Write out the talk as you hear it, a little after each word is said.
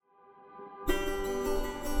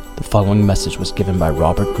The following message was given by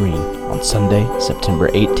Robert Greene on Sunday, September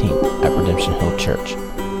 18th at Redemption Hill Church.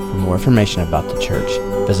 For more information about the church,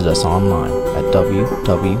 visit us online at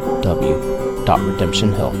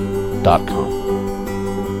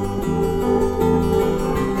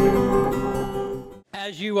www.redemptionhill.com.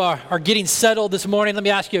 As you are getting settled this morning, let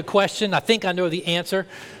me ask you a question. I think I know the answer,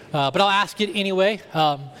 but I'll ask it anyway.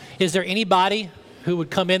 Is there anybody who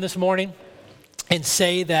would come in this morning and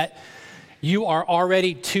say that you are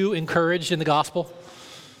already too encouraged in the gospel?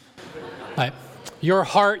 Right. Your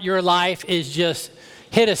heart, your life is just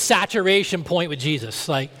hit a saturation point with Jesus.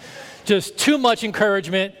 Like just too much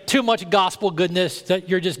encouragement, too much gospel goodness that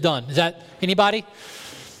you're just done. Is that anybody?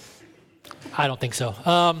 I don't think so.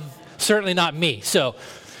 Certainly not me. So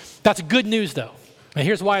that's good news though. And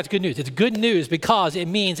here's why it's good news. It's good news because it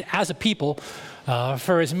means as a people,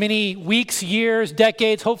 for as many weeks, years,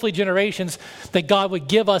 decades, hopefully generations that God would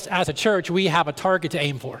give us as a church, we have a target to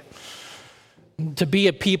aim for. To be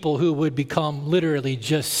a people who would become literally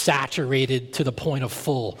just saturated to the point of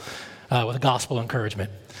full with gospel encouragement.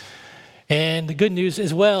 And the good news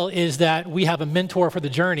as well is that we have a mentor for the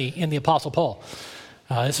journey in the Apostle Paul.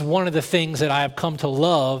 This is one of the things that I have come to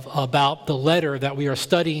love about the letter that we are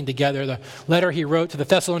studying together, the letter he wrote to the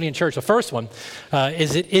Thessalonian church. The first one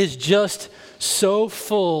is it is just so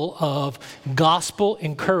full of gospel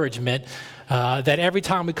encouragement that every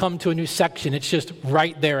time we come to a new section, it's just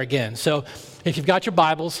right there again. So if you've got your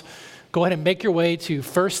Bibles, go ahead and make your way to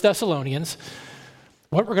 1 Thessalonians.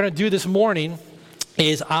 What we're going to do this morning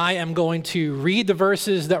is I am going to read the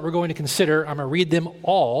verses that we're going to consider. I'm going to read them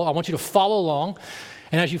all. I want you to follow along.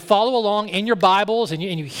 And as you follow along in your Bibles and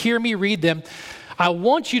you hear me read them, I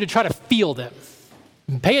want you to try to feel them.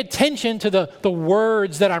 And pay attention to the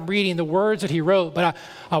words that I'm reading, the words that he wrote, but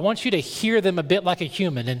I want you to hear them a bit like a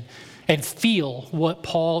human and feel what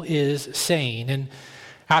Paul is saying. And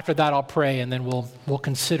after that, I'll pray, and then we'll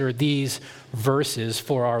consider these verses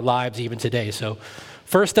for our lives even today. So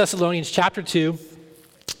 1 Thessalonians chapter 2,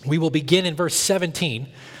 we will begin in verse 17.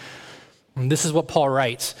 And this is what Paul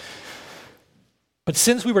writes. But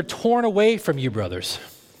since we were torn away from you, brothers,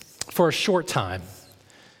 for a short time,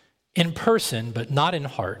 in person but not in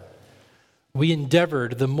heart, we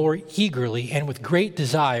endeavored the more eagerly and with great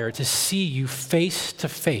desire to see you face to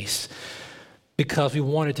face because we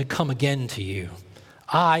wanted to come again to you.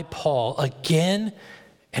 I, Paul, again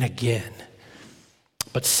and again,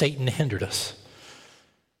 but Satan hindered us.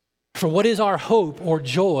 For what is our hope or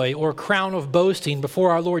joy or crown of boasting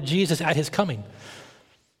before our Lord Jesus at his coming?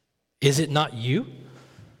 Is it not you?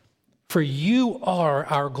 For you are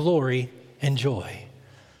our glory and joy.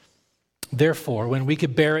 Therefore, when we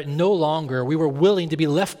could bear it no longer, we were willing to be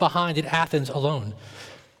left behind at Athens alone.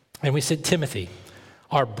 And we sent Timothy,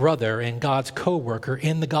 our brother and God's co-worker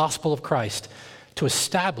in the gospel of Christ, to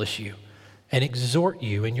establish you and exhort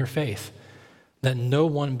you in your faith, that no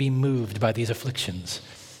one be moved by these afflictions.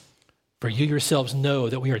 For you yourselves know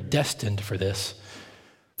that we are destined for this.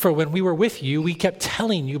 For when we were with you, we kept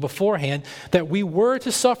telling you beforehand that we were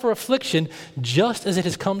to suffer affliction just as it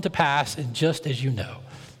has come to pass and just as you know.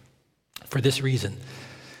 For this reason,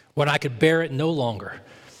 when I could bear it no longer,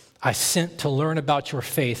 I sent to learn about your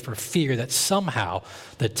faith for fear that somehow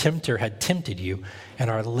the tempter had tempted you and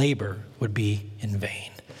our labor would be in vain.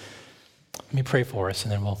 Let me pray for us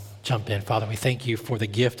and then we'll jump in. Father, we thank you for the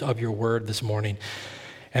gift of your word this morning.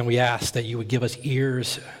 And we ask that you would give us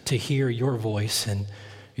ears to hear your voice and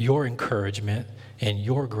your encouragement and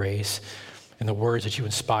your grace and the words that you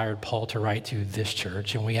inspired Paul to write to this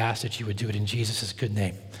church. And we ask that you would do it in Jesus' good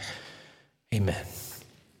name. Amen.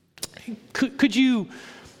 Could you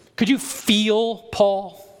feel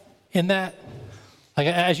Paul in that? Like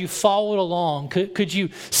as you followed along, could you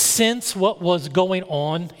sense what was going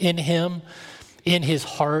on in him, in his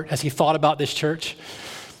heart as he thought about this church?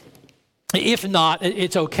 If not,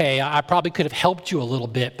 it's okay. I probably could have helped you a little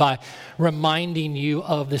bit by reminding you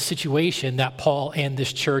of the situation that Paul and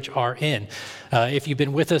this church are in. If you've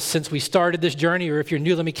been with us since we started this journey, or if you're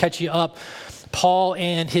new, let me catch you up. Paul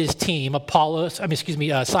and his team, Silas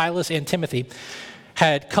and Timothy,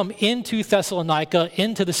 had come into Thessalonica,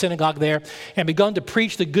 into the synagogue there, and begun to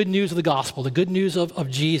preach the good news of the gospel, the good news of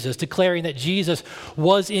Jesus, declaring that Jesus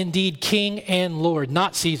was indeed King and Lord,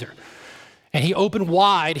 not Caesar. And he opened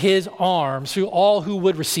wide his arms to all who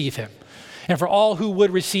would receive him. And for all who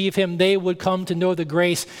would receive him, they would come to know the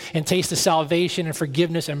grace and taste the salvation and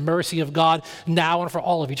forgiveness and mercy of God now and for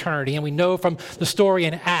all of eternity. And we know from the story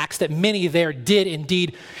in Acts that many there did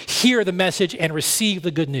indeed hear the message and receive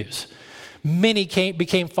the good news. Many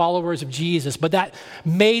became followers of Jesus, but that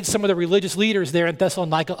made some of the religious leaders there in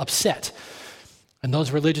Thessalonica upset. And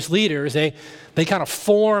those religious leaders, they kind of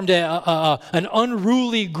formed an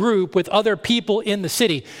unruly group with other people in the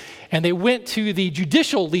city. And they went to the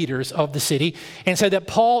judicial leaders of the city and said that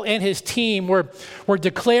Paul and his team were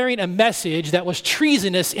declaring a message that was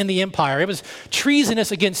treasonous in the empire. It was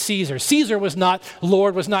treasonous against Caesar. Caesar was not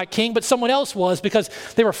Lord, was not king, but someone else was, because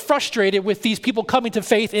they were frustrated with these people coming to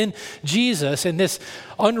faith in Jesus. And this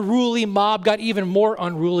unruly mob got even more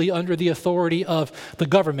unruly under the authority of the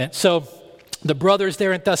government. So the brothers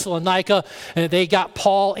there in Thessalonica, they got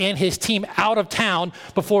Paul and his team out of town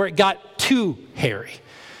before it got too hairy.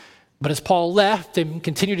 But as Paul left and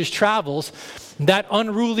continued his travels, that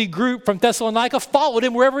unruly group from Thessalonica followed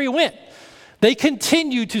him wherever he went. They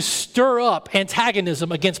continued to stir up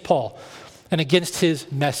antagonism against Paul and against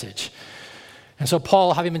his message. And so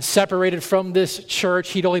Paul, having been separated from this church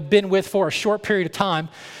he'd only been with for a short period of time,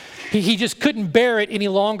 he just couldn't bear it any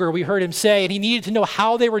longer, we heard him say, and he needed to know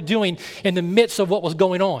how they were doing in the midst of what was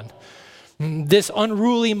going on. This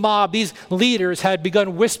unruly mob, these leaders had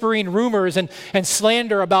begun whispering rumors and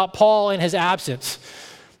slander about Paul and his absence,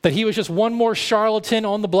 that he was just one more charlatan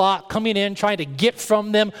on the block coming in, trying to get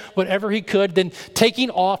from them whatever he could, then taking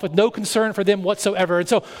off with no concern for them whatsoever. And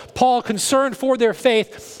so Paul, concerned for their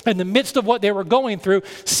faith in the midst of what they were going through,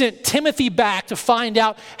 sent Timothy back to find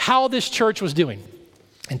out how this church was doing.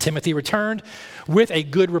 And Timothy returned with a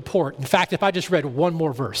good report. In fact, if I just read one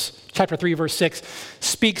more verse, chapter 3, verse 6,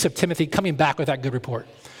 speaks of Timothy coming back with that good report.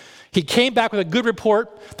 He came back with a good report.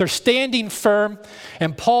 They're standing firm,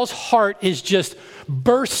 and Paul's heart is just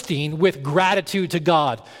bursting with gratitude to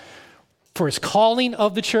God for his calling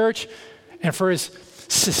of the church and for his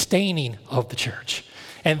sustaining of the church.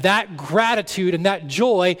 And that gratitude and that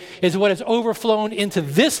joy is what has overflown into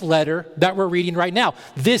this letter that we're reading right now.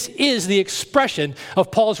 This is the expression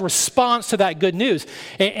of Paul's response to that good news.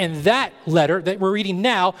 And that letter that we're reading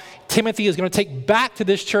now, Timothy is going to take back to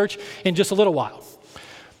this church in just a little while.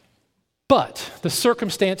 But the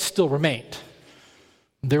circumstance still remained.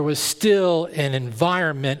 There was still an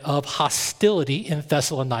environment of hostility in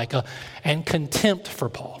Thessalonica and contempt for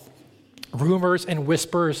Paul. Rumors and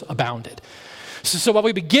whispers abounded. So while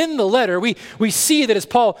we begin the letter, we see that as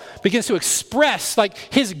Paul begins to express like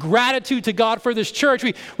his gratitude to God for this church,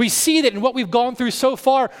 we see that in what we've gone through so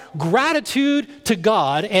far, gratitude to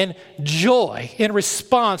God and joy in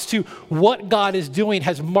response to what God is doing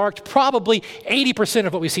has marked probably 80%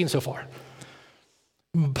 of what we've seen so far.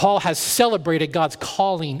 Paul has celebrated God's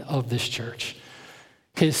calling of this church,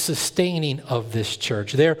 his sustaining of this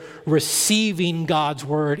church. They're receiving God's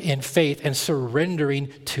word in faith and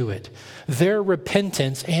surrendering to it. Their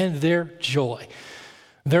repentance and their joy,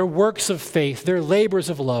 their works of faith, their labors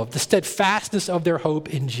of love, the steadfastness of their hope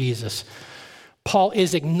in Jesus. Paul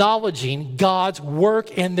is acknowledging God's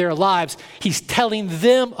work in their lives. He's telling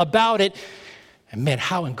them about it. And man,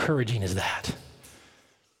 how encouraging is that?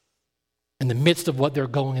 In the midst of what they're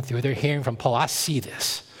going through, they're hearing from Paul, I see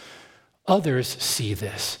this. Others see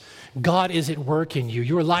this. God is at work in you.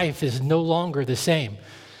 Your life is no longer the same.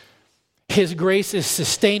 His grace is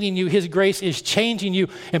sustaining you. His grace is changing you.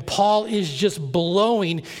 And Paul is just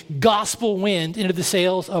blowing gospel wind into the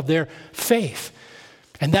sails of their faith.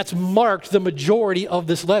 And that's marked the majority of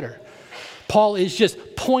this letter. Paul is just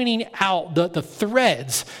pointing out the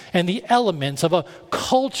threads and the elements of a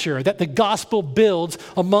culture that the gospel builds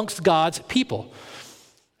amongst God's people.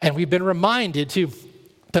 And we've been reminded to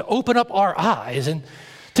open up our eyes and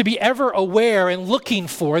to be ever aware and looking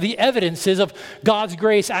for the evidences of God's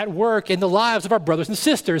grace at work in the lives of our brothers and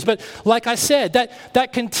sisters. But like I said,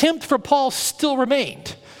 that contempt for Paul still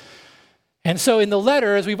remained. And so in the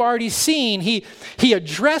letter, as we've already seen, he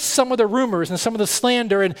addressed some of the rumors and some of the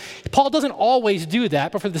slander, and Paul doesn't always do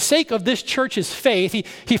that, but for the sake of this church's faith,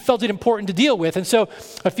 he felt it important to deal with. And so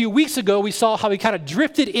a few weeks ago, we saw how he kind of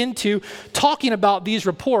drifted into talking about these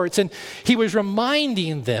reports, and he was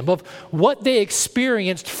reminding them of what they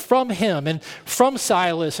experienced from him and from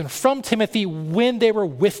Silas and from Timothy when they were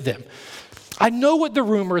with them. I know what the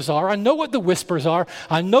rumors are. I know what the whispers are.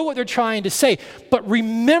 I know what they're trying to say. But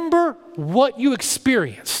remember what you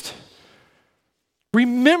experienced.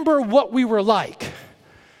 Remember what we were like.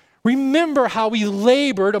 Remember how we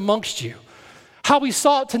labored amongst you. How we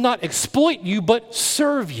sought to not exploit you, but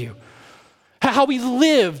serve you. How we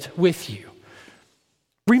lived with you.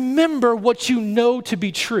 Remember what you know to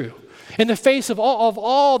be true. In the face of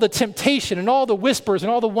all the temptation and all the whispers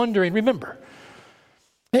and all the wondering, remember.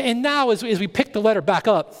 And now as we pick the letter back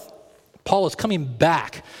up, Paul is coming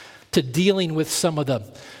back to dealing with some of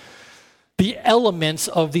the elements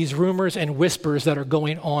of these rumors and whispers that are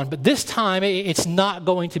going on. But this time, it's not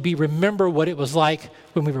going to be remember what it was like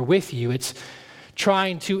when we were with you. It's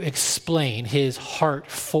trying to explain his heart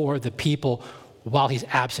for the people while he's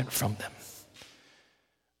absent from them.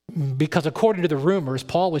 Because according to the rumors,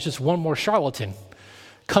 Paul was just one more charlatan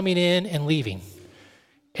coming in and leaving.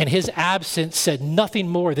 And his absence said nothing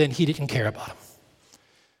more than he didn't care about him.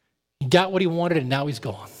 He got what he wanted and now he's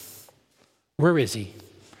gone. Where is he?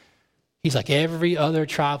 He's like every other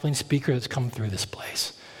traveling speaker that's come through this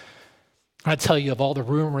place. I tell you, of all the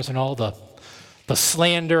rumors and all the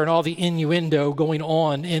slander and all the innuendo going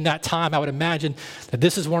on in that time, I would imagine that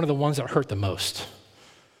this is one of the ones that hurt the most.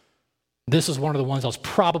 This is one of the ones that was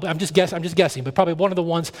probably, I'm just guessing, but probably one of the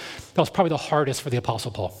ones that was probably the hardest for the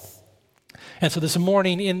Apostle Paul. And so this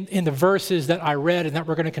morning in the verses that I read and that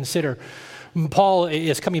we're going to consider, Paul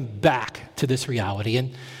is coming back to this reality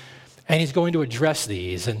and he's going to address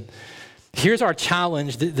these. And here's our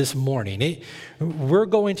challenge this morning. We're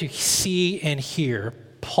going to see and hear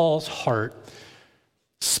Paul's heart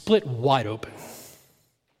split wide open.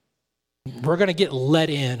 We're going to get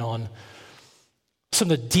let in on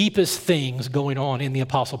some of the deepest things going on in the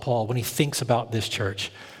Apostle Paul when he thinks about this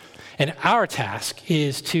church. And our task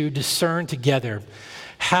is to discern together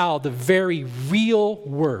how the very real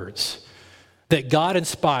words that God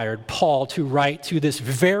inspired Paul to write to this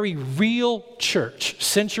very real church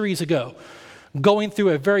centuries ago, going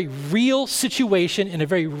through a very real situation in a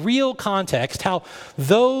very real context, how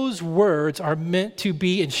those words are meant to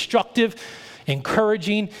be instructive,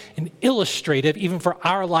 encouraging, and illustrative even for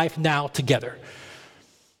our life now together.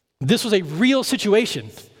 This was a real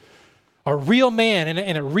situation, a real man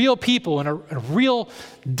and a real people in a real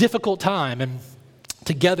difficult time. And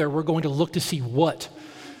together we're going to look to see what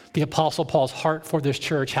the Apostle Paul's heart for this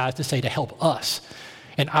church has to say to help us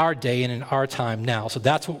in our day and in our time now. So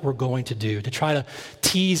that's what we're going to do, to try to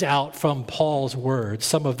tease out from Paul's words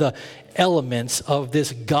some of the elements of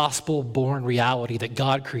this gospel-born reality that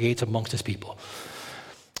God creates amongst his people.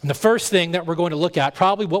 And the first thing that we're going to look at,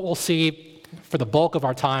 probably what we'll see for the bulk of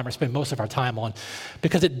our time or spend most of our time on,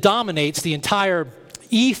 because it dominates the entire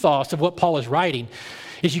ethos of what Paul is writing,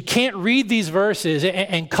 is you can't read these verses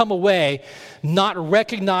and come away not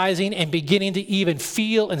recognizing and beginning to even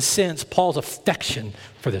feel and sense Paul's affection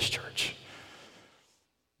for this church.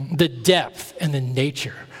 The depth and the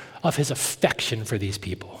nature of his affection for these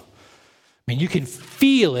people. I mean, you can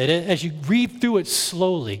feel it as you read through it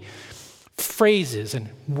slowly. Phrases and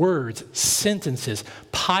words, sentences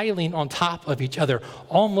piling on top of each other,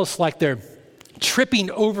 almost like they're tripping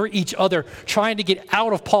over each other, trying to get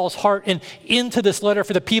out of Paul's heart and into this letter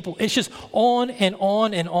for the people. It's just on and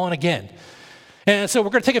on and on again. And so we're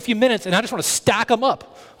going to take a few minutes, and I just want to stack them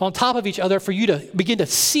up on top of each other for you to begin to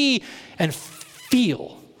see and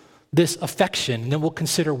feel this affection. And then we'll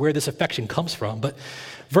consider where this affection comes from. But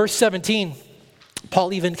verse 17,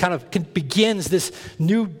 Paul even kind of begins this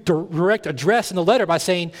new direct address in the letter by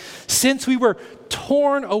saying, since we were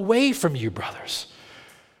torn away from you, brothers.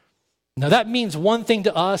 Now that means one thing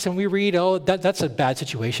to us, and we read, oh, that's a bad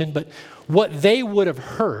situation. But what they would have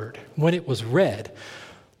heard when it was read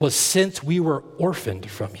was, since we were orphaned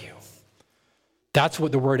from you. That's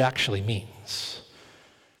what the word actually means.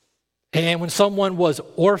 And when someone was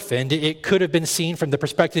orphaned, it could have been seen from the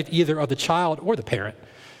perspective either of the child or the parent.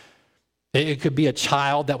 It could be a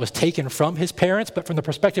child that was taken from his parents, but from the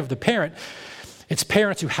perspective of the parent, it's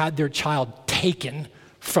parents who had their child taken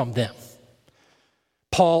from them.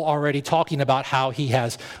 Paul already talking about how he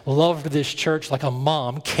has loved this church like a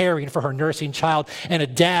mom caring for her nursing child, and a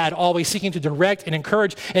dad always seeking to direct and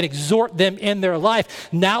encourage and exhort them in their life,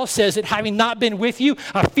 now says that having not been with you,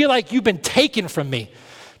 I feel like you've been taken from me,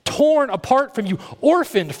 torn apart from you,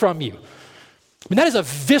 orphaned from you. I mean, that is a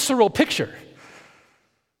visceral picture.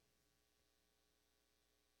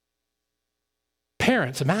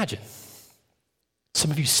 Parents, imagine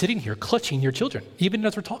some of you sitting here clutching your children, even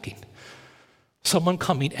as we're talking. Someone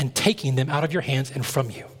coming and taking them out of your hands and from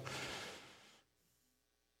you.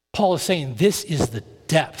 Paul is saying, this is the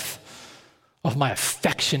depth of my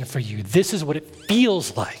affection for you. This is what it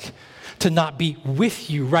feels like to not be with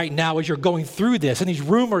you right now as you're going through this, and these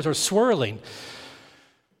rumors are swirling.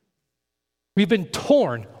 We've been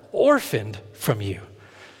torn, orphaned from you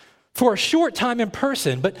for a short time in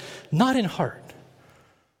person, but not in heart.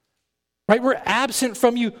 Right? We're absent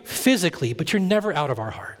from you physically, but you're never out of our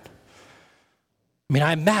heart. I mean,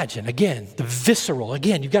 I imagine, again, the visceral,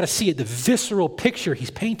 again, you've got to see it, the visceral picture he's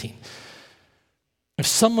painting. If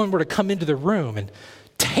someone were to come into the room and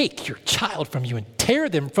take your child from you and tear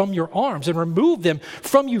them from your arms and remove them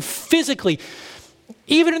from you physically,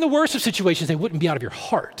 even in the worst of situations, they wouldn't be out of your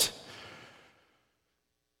heart.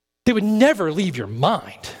 They would never leave your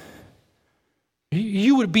mind.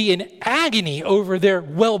 You would be in agony over their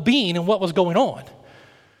well-being and what was going on.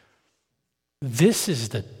 This is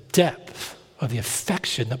the depth of the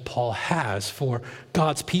affection that Paul has for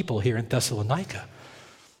God's people here in Thessalonica.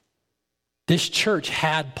 This church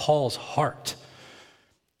had Paul's heart,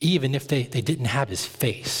 even if they didn't have his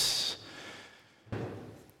face.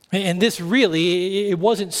 And this really, it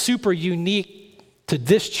wasn't super unique to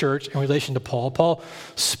this church in relation to Paul. Paul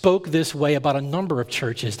spoke this way about a number of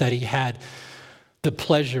churches that he had the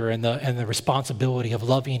pleasure and the responsibility of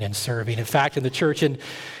loving and serving. In fact, in the church in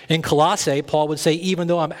Colossae, Paul would say, even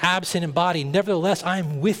though I'm absent in body, nevertheless,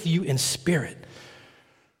 I'm with you in spirit.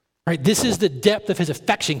 Right? This is the depth of his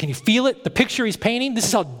affection. Can you feel it? The picture he's painting, this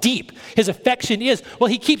is how deep his affection is.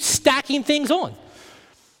 Well, he keeps stacking things on.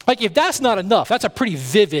 Like, if that's not enough, that's a pretty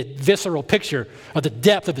vivid, visceral picture of the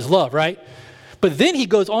depth of his love, right? But then he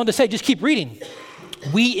goes on to say, just keep reading.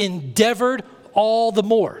 We endeavored all the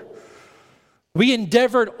more. We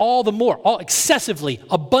endeavored all the more, all excessively,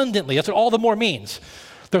 abundantly. That's what all the more means.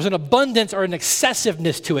 There's an abundance or an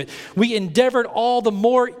excessiveness to it. We endeavored all the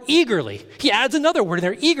more eagerly. He adds another word in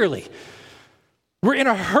there, eagerly. We're in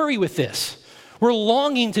a hurry with this. We're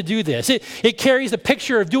longing to do this. It carries the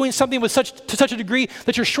picture of doing something to such a degree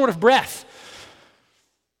that you're short of breath.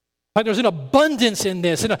 Like, there's an abundance in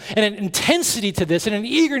this and an intensity to this and an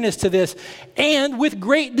eagerness to this, and with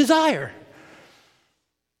great desire.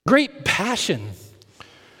 Great passion,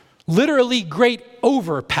 literally great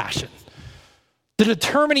over-passion. The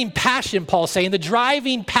determining passion, Paul's saying, the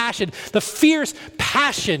driving passion, the fierce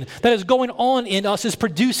passion that is going on in us is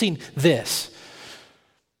producing this.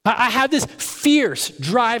 I have this fierce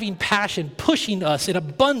driving passion pushing us in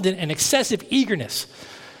abundant and excessive eagerness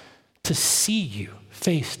to see you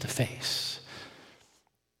face to face.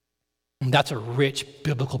 And that's a rich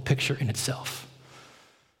biblical picture in itself.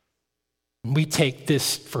 We take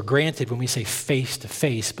this for granted when we say face to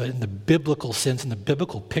face, but in the biblical sense, in the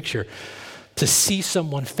biblical picture, to see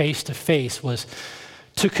someone face to face was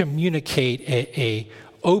to communicate a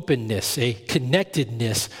openness, a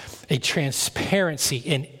connectedness, a transparency,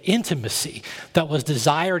 an intimacy that was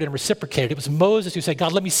desired and reciprocated. It was Moses who said,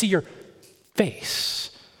 God, let me see your face,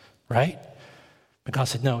 right? But God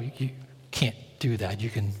said, no, you can't do that. You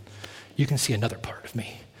can see another part of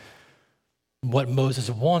me. What Moses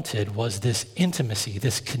wanted was this intimacy,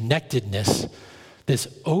 this connectedness, this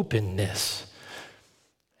openness.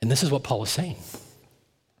 And this is what Paul is saying.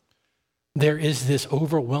 There is this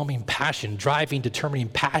overwhelming passion, driving, determining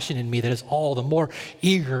passion in me that is all the more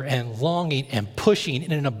eager and longing and pushing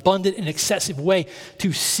in an abundant and excessive way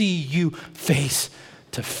to see you face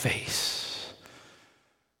to face.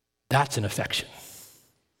 That's an affection.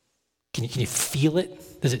 Can you feel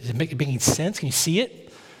it? Does it make any sense? Can you see it?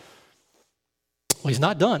 Well, he's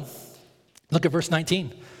not done. Look at verse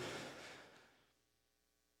 19.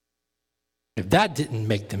 If that didn't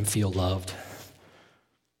make them feel loved,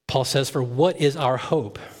 Paul says, for what is our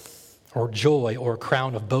hope or joy or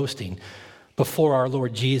crown of boasting before our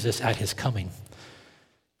Lord Jesus at his coming?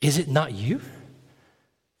 Is it not you?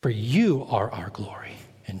 For you are our glory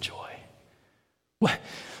and joy. Well,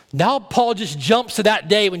 now Paul just jumps to that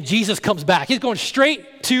day when Jesus comes back. He's going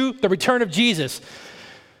straight to the return of Jesus.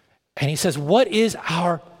 And he says, what is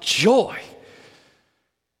our joy?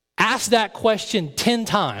 Ask that question 10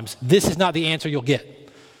 times. This is not the answer you'll get.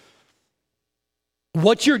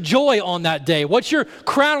 What's your joy on that day? What's your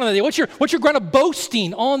crown on that day? What's your crown of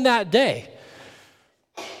boasting on that day?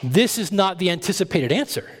 This is not the anticipated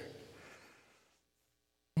answer.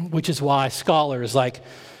 Which is why scholars like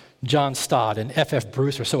John Stott and F.F.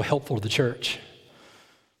 Bruce are so helpful to the church.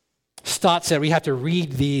 Stott said we have to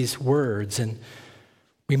read these words and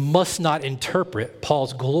we must not interpret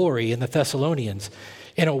Paul's glory in the Thessalonians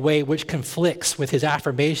in a way which conflicts with his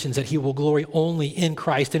affirmations that he will glory only in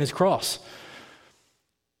Christ and his cross.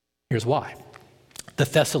 Here's why. The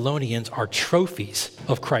Thessalonians are trophies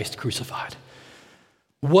of Christ crucified.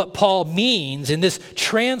 What Paul means in this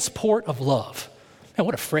transport of love, and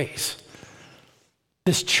what a phrase.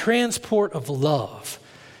 This transport of love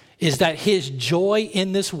is that his joy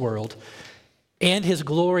in this world and his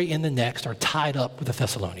glory in the next are tied up with the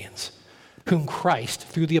Thessalonians, whom Christ,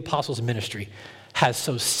 through the apostles' ministry, has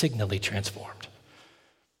so signally transformed.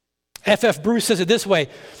 F.F. Bruce says it this way,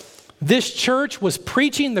 this church was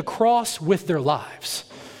preaching the cross with their lives.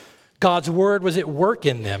 God's word was at work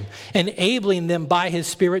in them, enabling them by his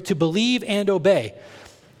Spirit to believe and obey.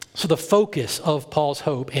 So the focus of Paul's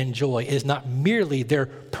hope and joy is not merely their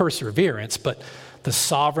perseverance, but the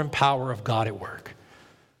sovereign power of God at work.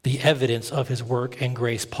 The evidence of his work and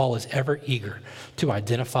grace Paul is ever eager to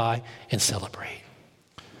identify and celebrate.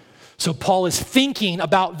 So Paul is thinking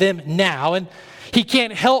about them now, and He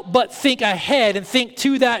can't help but think ahead and think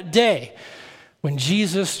to that day when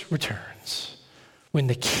Jesus returns, when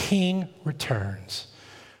the King returns,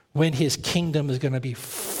 when his kingdom is going to be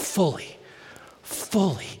fully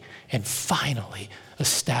and finally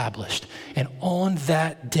established. And on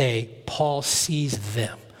that day, Paul sees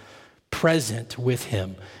them present with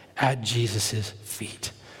him at Jesus'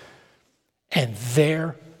 feet. And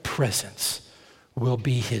their presence will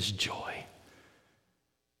be his joy.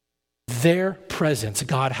 Their presence,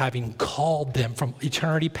 God having called them from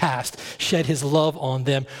eternity past, shed his love on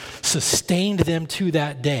them, sustained them to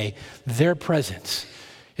that day, their presence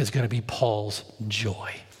is going to be Paul's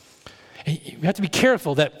joy. And you have to be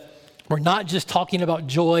careful that we're not just talking about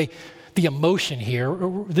joy, the emotion here.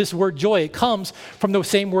 This word joy, it comes from the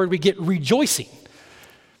same word we get rejoicing.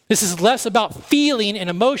 This is less about feeling and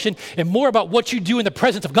emotion and more about what you do in the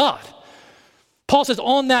presence of God. Paul says,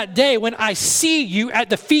 on that day when I see you at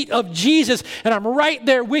the feet of Jesus and I'm right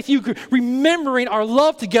there with you, remembering our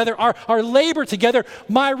love together, our labor together,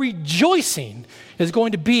 my rejoicing is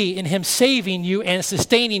going to be in him saving you and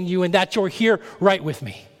sustaining you and that you're here right with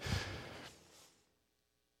me.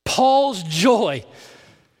 Paul's joy,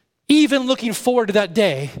 even looking forward to that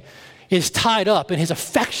day, is tied up in his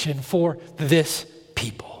affection for this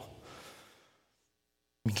people.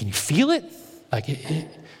 I mean, can you feel it?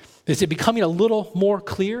 Is it becoming a little more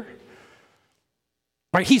clear?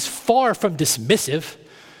 Right? He's far from dismissive.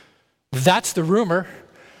 That's the rumor.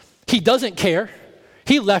 He doesn't care.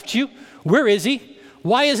 He left you. Where is he?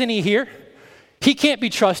 Why isn't he here? He can't be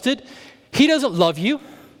trusted. He doesn't love you.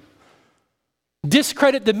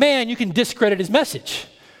 Discredit the man, you can discredit his message.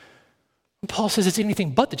 And Paul says it's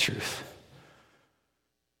anything but the truth.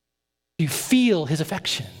 You feel his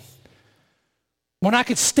affection. When I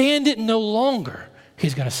could stand it no longer,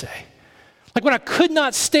 he's going to say. Like when I could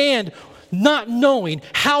not stand not knowing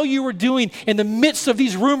how you were doing in the midst of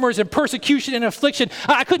these rumors and persecution and affliction,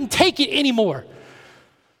 I couldn't take it anymore.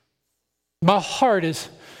 My heart is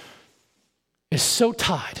so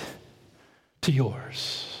tied to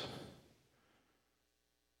yours.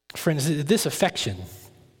 Friends, this affection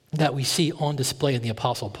that we see on display in the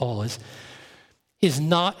Apostle Paul is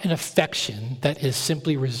not an affection that is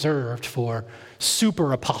simply reserved for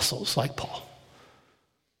super apostles like Paul.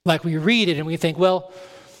 Like we read it and we think, well,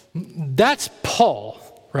 that's Paul,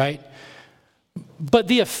 right? But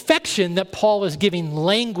the affection that Paul is giving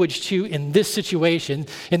language to in this situation,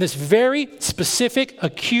 in this very specific,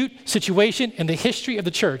 acute situation in the history of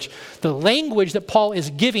the church, the language that Paul is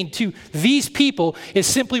giving to these people is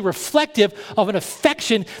simply reflective of an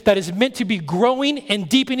affection that is meant to be growing and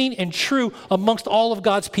deepening and true amongst all of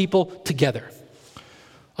God's people together,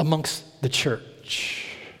 amongst the church.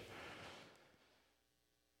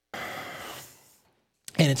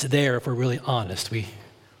 And it's there, if we're really honest, we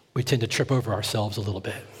tend to trip over ourselves a little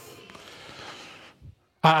bit.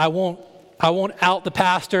 I won't out the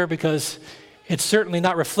pastor because it's certainly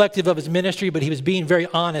not reflective of his ministry, but he was being very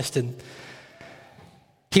honest and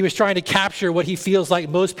he was trying to capture what he feels like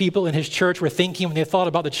most people in his church were thinking when they thought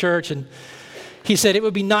about the church. And he said it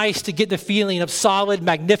would be nice to get the feeling of solid,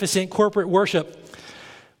 magnificent corporate worship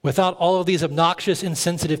without all of these obnoxious,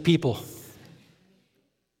 insensitive people.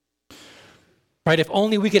 Right? If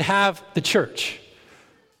only we could have the church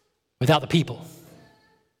without the people.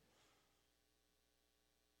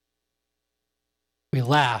 We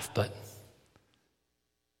laugh, but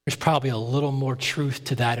there's probably a little more truth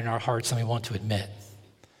to that in our hearts than we want to admit.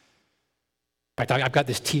 In fact, I've got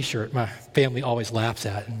this t-shirt my family always laughs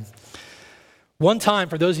at. And one time,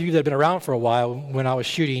 for those of you that have been around for a while, when I was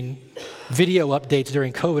shooting video updates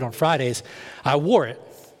during COVID on Fridays, I wore it.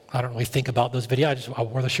 I don't really think about those videos, I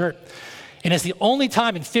wore the shirt. And it's the only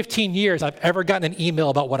time in 15 years I've ever gotten an email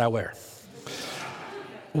about what I wear.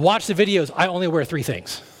 Watch the videos, I only wear 3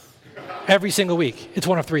 things. Every single week, it's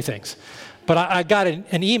one of 3 things. But I got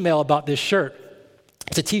an email about this shirt.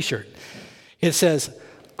 It's a t-shirt. It says,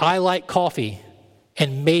 I like coffee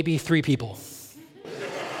and maybe 3 people.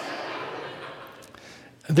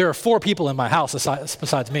 There are 4 people in my house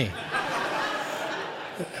besides me.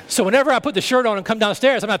 So whenever I put the shirt on and come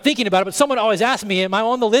downstairs, I'm not thinking about it, but someone always asks me, am I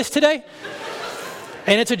on the list today?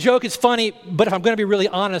 And it's a joke, it's funny, but if I'm going to be really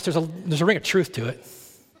honest, there's a ring of truth to it.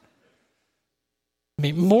 I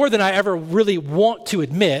mean, more than I ever really want to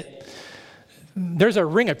admit, there's a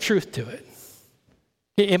ring of truth to it.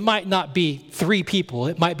 It might not be 3 people,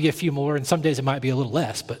 it might be a few more, and some days it might be a little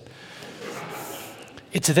less, but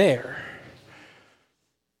it's there.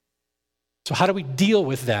 So how do we deal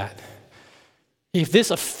with that? If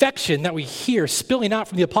this affection that we hear spilling out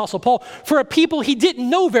from the Apostle Paul for a people he didn't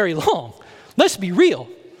know very long, let's be real.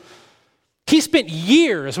 He spent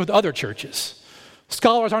years with other churches,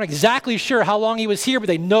 Scholars aren't exactly sure how long he was here, but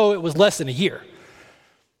they know it was less than a year.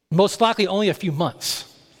 Most likely only a few months.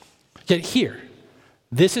 Yet here,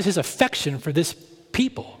 this is his affection for this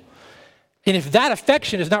people. And if that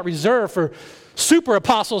affection is not reserved for super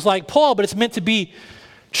apostles like Paul, but it's meant to be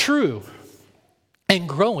true and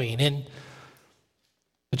growing in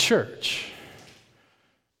the church,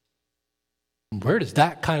 where does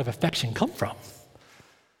that kind of affection come from?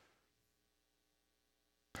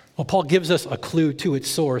 Well, Paul gives us a clue to its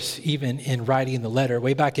source even in writing the letter,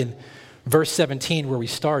 way back in verse 17 where we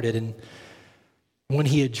started, and when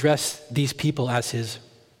he addressed these people as his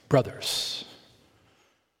brothers.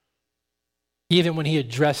 Even when he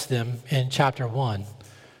addressed them in chapter 1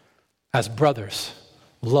 as brothers,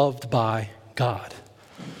 loved by God.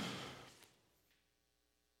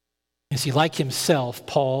 You see, like himself,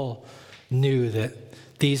 Paul knew that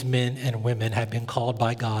these men and women had been called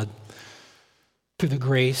by God through the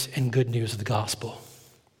grace and good news of the gospel.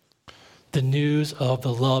 The news of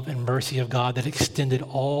the love and mercy of God that extended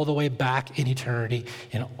all the way back in eternity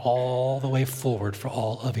and all the way forward for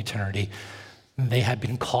all of eternity. They had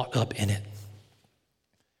been caught up in it.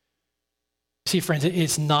 See, friends,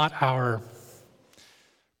 it's not our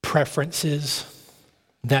preferences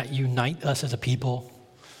that unite us as a people.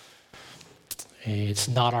 It's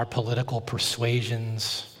not our political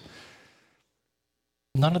persuasions.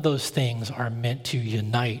 None of those things are meant to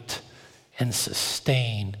unite and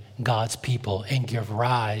sustain God's people and give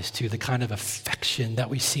rise to the kind of affection that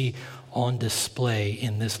we see on display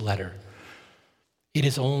in this letter. It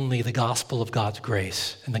is only the gospel of God's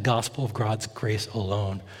grace and the gospel of God's grace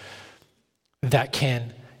alone that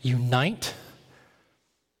can unite,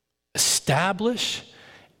 establish,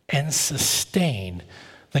 and sustain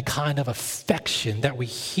the kind of affection that we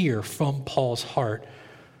hear from Paul's heart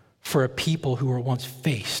for a people who were once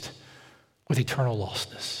faced with eternal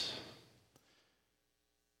lostness.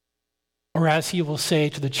 Or as he will say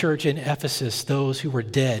to the church in Ephesus, those who were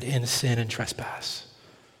dead in sin and trespass.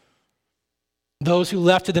 Those who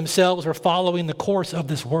left to themselves were following the course of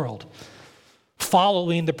this world,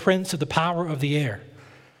 following the prince of the power of the air,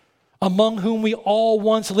 among whom we all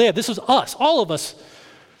once lived. This was us, all of us.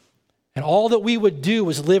 And all that we would do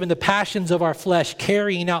was live in the passions of our flesh,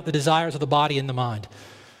 carrying out the desires of the body and the mind.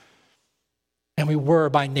 And we were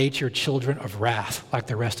by nature children of wrath like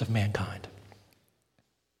the rest of mankind.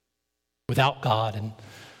 Without God and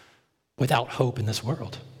without hope in this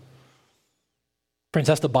world. Friends,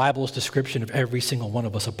 that's the Bible's description of every single one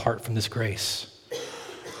of us apart from this grace.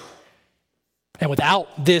 And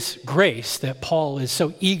without this grace that Paul is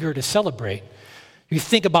so eager to celebrate, you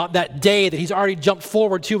think about that day that he's already jumped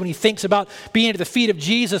forward to when he thinks about being at the feet of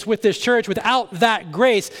Jesus with this church. Without that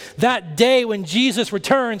grace, that day when Jesus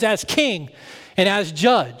returns as king and as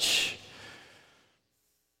judge,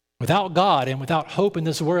 without God and without hope in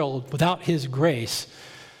this world, without his grace,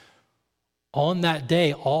 on that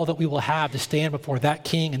day, all that we will have to stand before that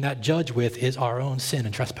king and that judge with is our own sin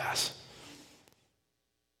and trespass.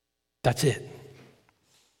 That's it.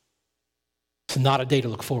 It's not a day to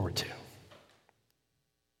look forward to.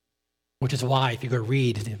 Which is why, if you go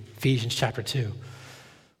read Ephesians chapter 2,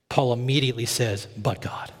 Paul immediately says, but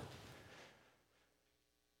God.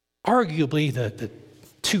 Arguably the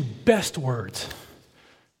two best words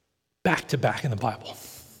back to back in the Bible.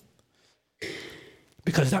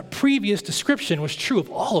 Because that previous description was true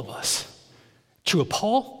of all of us. True of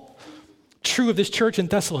Paul, true of this church in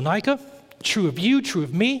Thessalonica, true of you, true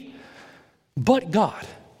of me. But God,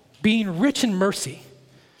 being rich in mercy,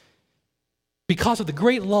 because of the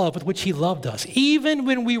great love with which he loved us, even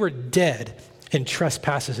when we were dead in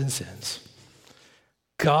trespasses and sins,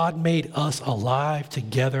 God made us alive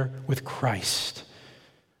together with Christ.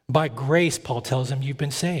 By grace, Paul tells him, you've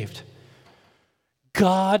been saved.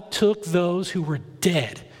 God took those who were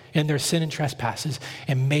dead in their sin and trespasses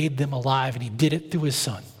and made them alive, and he did it through his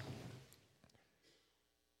Son.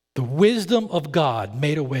 The wisdom of God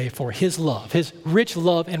made a way for his love, his rich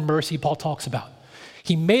love and mercy Paul talks about.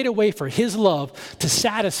 He made a way for his love to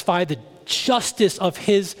satisfy the justice of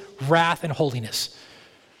his wrath and holiness.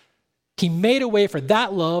 He made a way for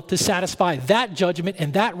that love to satisfy that judgment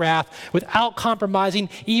and that wrath without compromising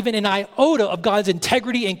even an iota of God's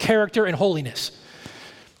integrity and character and holiness.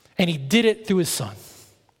 And he did it through his Son.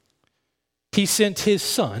 He sent his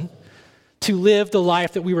Son to live the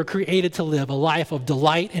life that we were created to live, a life of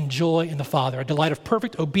delight and joy in the Father, a delight of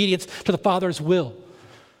perfect obedience to the Father's will.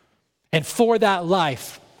 And for that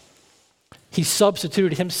life, he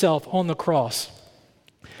substituted himself on the cross,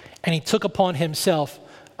 and he took upon himself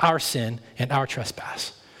our sin and our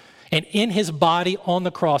trespass. And in his body on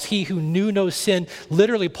the cross, he who knew no sin,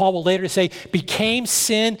 literally Paul will later say, became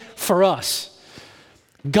sin for us,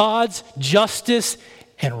 God's justice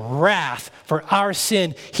and wrath for our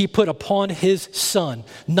sin he put upon his Son,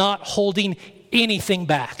 not holding anything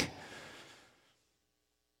back.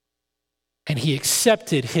 And he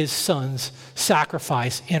accepted his Son's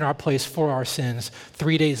sacrifice in our place for our sins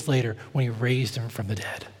 3 days later when he raised him from the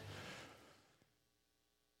dead.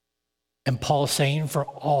 And Paul's saying for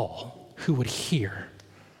all who would hear,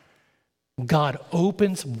 God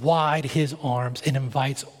opens wide his arms and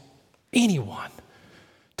invites anyone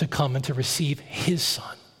to come and to receive his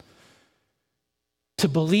Son, to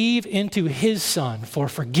believe into his Son for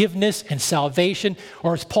forgiveness and salvation,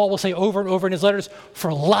 or as Paul will say over and over in his letters,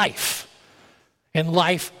 for life and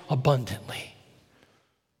life abundantly.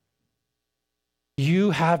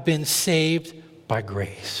 You have been saved by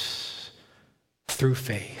grace through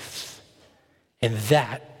faith, and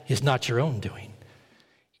that is not your own doing.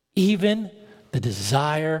 Even the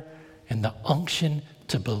desire and the unction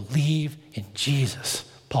to believe in Jesus,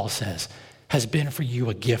 Paul says, has been for you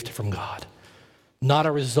a gift from God, not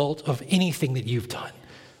a result of anything that you've done,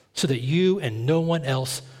 so that you and no one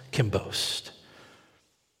else can boast.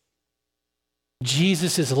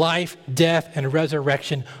 Jesus' life, death, and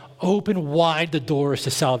resurrection open wide the doors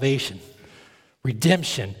to salvation,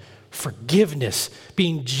 redemption, forgiveness,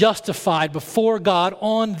 being justified before God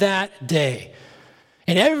on that day.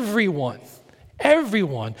 And everyone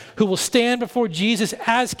who will stand before Jesus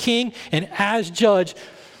as King and as Judge,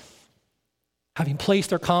 having placed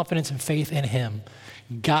their confidence and faith in him,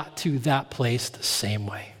 got to that place the same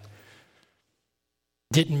way.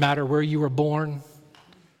 Didn't matter where you were born,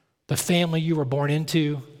 the family you were born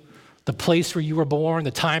into, the place where you were born,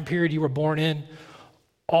 the time period you were born in,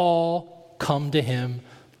 all come to him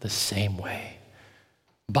the same way,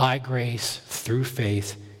 by grace through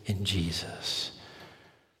faith in Jesus.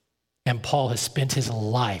 And Paul has spent his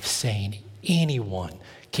life saying anyone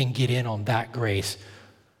can get in on that grace.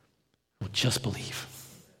 Well, just believe.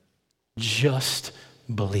 Just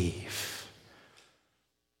believe.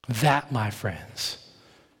 That, my friends,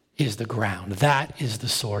 is the ground. That is the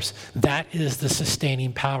source. That is the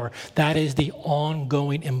sustaining power. That is the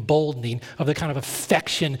ongoing emboldening of the kind of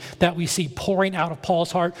affection that we see pouring out of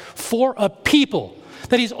Paul's heart for a people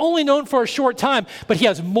that he's only known for a short time, but he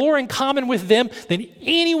has more in common with them than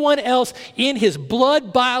anyone else in his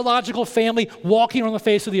blood biological family walking on the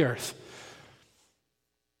face of the earth.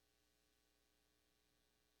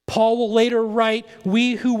 Paul will later write,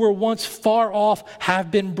 we who were once far off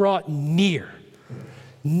have been brought near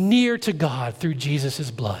to God through Jesus'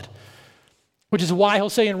 blood. Which is why he'll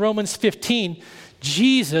say in Romans 15,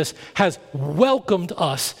 Jesus has welcomed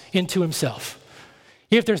us into himself.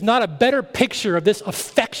 If there's not a better picture of this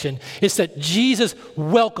affection, it's that Jesus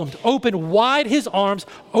welcomed, opened wide his arms,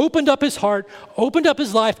 opened up his heart, opened up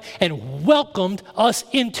his life, and welcomed us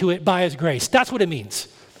into it by his grace. That's what it means.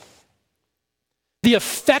 The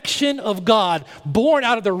affection of God, born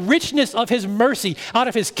out of the richness of his mercy, out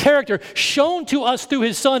of his character, shown to us through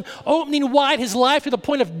his Son, opening wide his life to the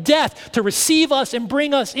point of death to receive us and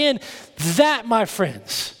bring us in. That, my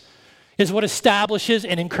friends, is what establishes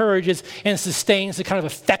and encourages and sustains the kind of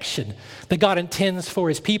affection that God intends for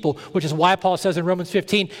his people, which is why Paul says in Romans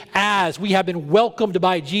 15, as we have been welcomed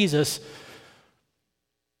by Jesus,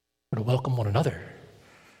 we're to welcome one another.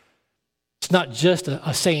 It's not just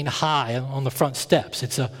a saying hi on the front steps.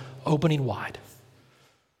 It's a opening wide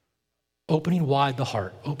the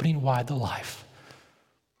heart, opening wide the life.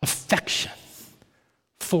 Affection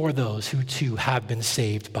for those who too have been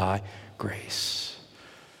saved by grace.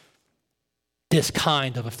 This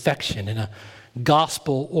kind of affection in a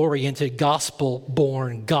gospel-oriented,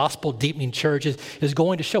 gospel-born, gospel-deepening church is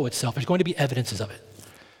going to show itself. There's going to be evidences of it.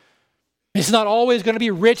 It's not always going to be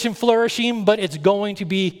rich and flourishing, but it's going to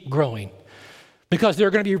be growing. Because there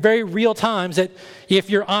are going to be very real times that, if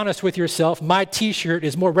you're honest with yourself, my t-shirt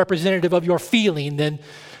is more representative of your feeling than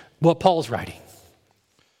what Paul's writing.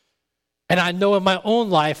 And I know in my own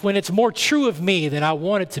life, when it's more true of me than I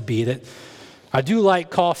want it to be, that I do like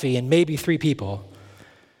coffee and maybe 3 people,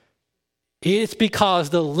 it's because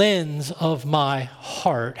the lens of my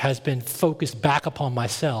heart has been focused back upon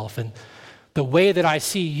myself. And the way that I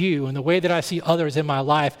see you and the way that I see others in my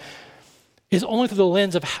life is only through the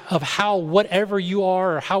lens of how whatever you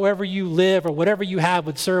are or however you live or whatever you have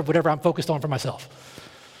would serve whatever I'm focused on for myself,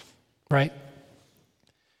 right?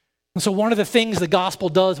 And so one of the things the gospel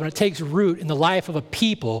does when it takes root in the life of a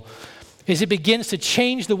people is it begins to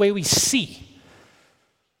change the way we see.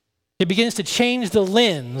 It begins to change the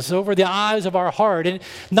lens over the eyes of our heart, and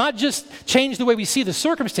not just change the way we see the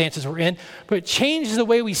circumstances we're in, but it changes the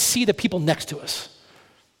way we see the people next to us.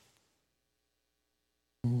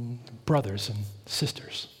 Brothers and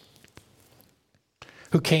sisters.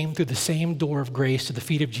 who came through the same door of grace to the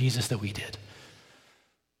feet of Jesus that we did.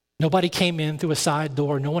 Nobody came in through a side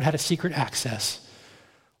door. No one had a secret access.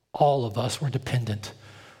 All of us were dependent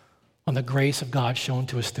on the grace of God shown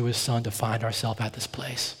to us through his Son to find ourselves at this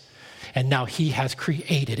place. And now he has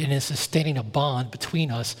created and is sustaining a bond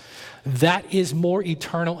between us that is more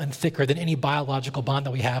eternal and thicker than any biological bond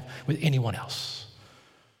that we have with anyone else.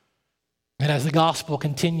 And as the gospel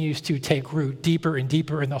continues to take root deeper and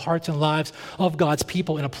deeper in the hearts and lives of God's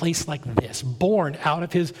people in a place like this, born out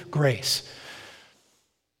of his grace,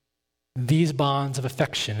 these bonds of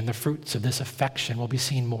affection and the fruits of this affection will be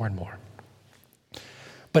seen more and more.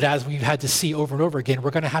 But as we've had to see over and over again,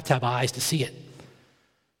 we're going to have eyes to see it,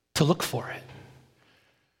 to look for it.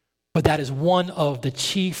 But that is one of the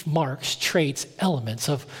chief marks, traits, elements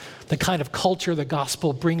of the kind of culture the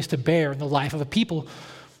gospel brings to bear in the life of a people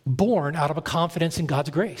born out of a confidence in God's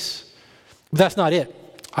grace. But that's not it.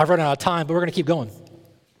 I've run out of time, but we're going to keep going.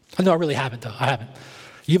 No, I really haven't, though. I haven't.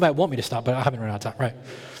 You might want me to stop, but I haven't run out of time. Right.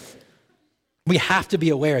 We have to be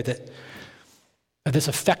aware that this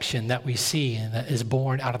affection that we see and that is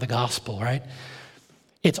born out of the gospel, right?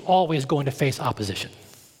 It's always going to face opposition.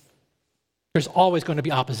 There's always going to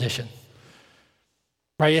be opposition,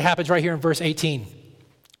 right? It happens right here in verse 18.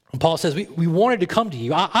 And Paul says, we wanted to come to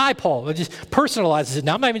you. Paul, it just personalizes it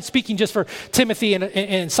now. I'm not even speaking just for Timothy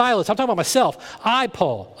and Silas. I'm talking about myself.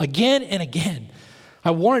 Paul, again and again,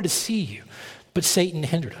 I wanted to see you, but Satan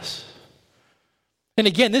hindered us. And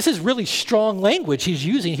again, this is really strong language he's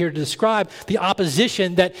using here to describe the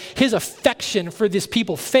opposition that his affection for this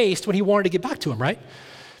people faced when he wanted to get back to him, right?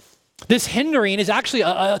 This hindering is actually,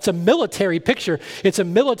 it's a military picture. It's a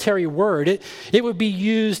military word. It would be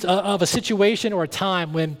used of a situation or a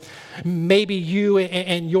time when maybe you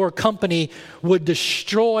and your company would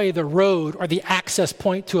destroy the road or the access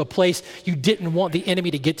point to a place you didn't want the enemy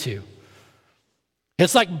to get to.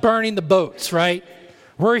 It's like burning the boats, right?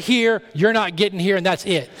 We're here, you're not getting here, and that's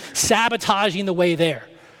it. Sabotaging the way there.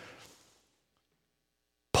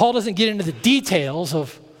 Paul doesn't get into the details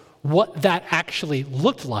of what that actually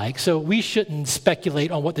looked like, so we shouldn't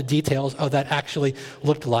speculate on what the details of that actually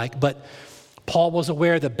looked like. But Paul was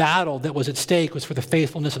aware the battle that was at stake was for the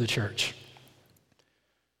faithfulness of the church,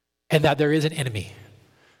 and that there is an enemy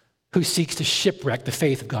who seeks to shipwreck the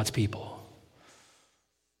faith of God's people.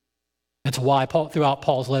 That's why throughout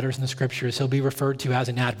Paul's letters in the scriptures, he'll be referred to as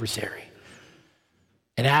an adversary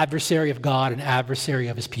of God, an adversary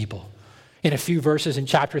of his people. In a few verses in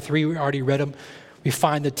chapter 3, we already read them, we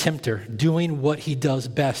find the tempter doing what he does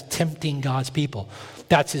best, tempting God's people.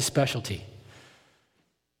 That's his specialty.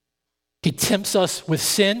 He tempts us with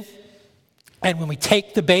sin, and when we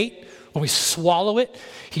take the bait, when we swallow it,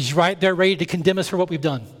 he's right there ready to condemn us for what we've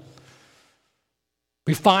done.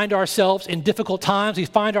 We find ourselves in difficult times. We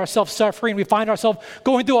find ourselves suffering. We find ourselves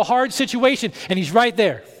going through a hard situation, and he's right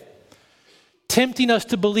there, tempting us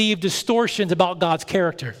to believe distortions about God's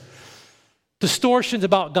character, distortions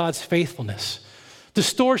about God's faithfulness,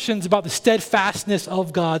 distortions about the steadfastness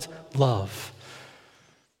of God's love.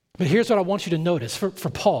 But here's what I want you to notice. For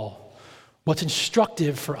Paul, what's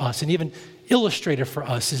instructive for us and even illustrative for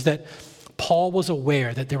us is that Paul was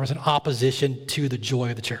aware that there was an opposition to the joy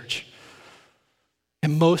of the church.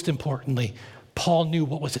 And most importantly, Paul knew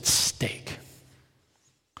what was at stake.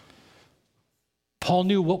 Paul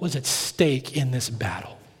knew what was at stake in this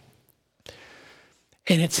battle.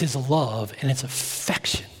 And it's his love and its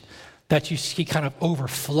affection that you see kind of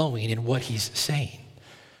overflowing in what he's saying.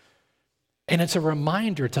 And it's a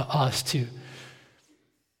reminder to us to,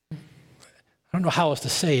 I don't know how else to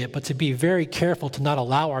say it, but to be very careful to not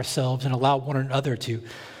allow ourselves and allow one another to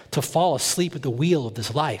fall asleep at the wheel of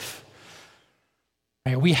this life.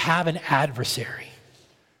 Right? We have an adversary.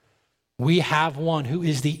 We have one who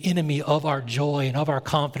is the enemy of our joy and of our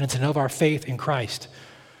confidence and of our faith in Christ.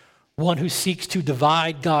 One who seeks to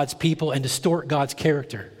divide God's people and distort God's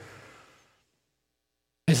character.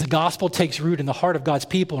 As the gospel takes root in the heart of God's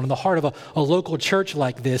people and in the heart of a local church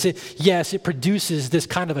like this, it produces this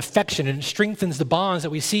kind of affection and it strengthens the bonds that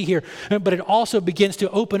we see here, but it also begins to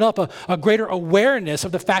open up a greater awareness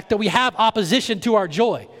of the fact that we have opposition to our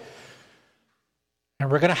joy. And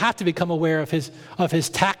we're going to have to become aware of his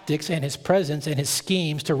tactics and his presence and his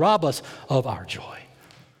schemes to rob us of our joy.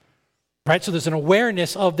 Right? So there's an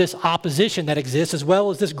awareness of this opposition that exists as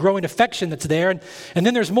well as this growing affection that's there. And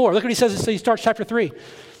then there's more. Look what he says. So he starts chapter 3.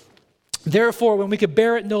 Therefore, when we could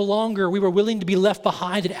bear it no longer, we were willing to be left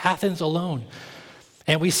behind at Athens alone.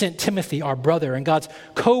 And we sent Timothy, our brother and God's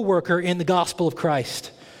co-worker in the gospel of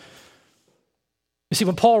Christ. You see,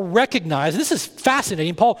 when Paul recognized, this is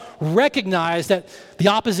fascinating, Paul recognized that the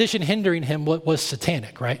opposition hindering him was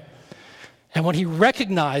satanic, right? And when he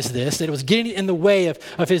recognized this, that it was getting in the way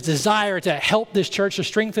of his desire to help this church, to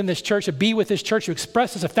strengthen this church, to be with this church, to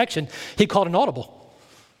express his affection, he called an audible.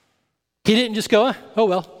 He didn't just go, oh,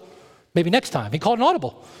 well, maybe next time. He called an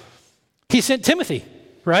audible. He sent Timothy,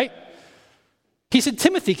 right? He said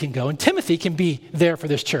Timothy can go, and Timothy can be there for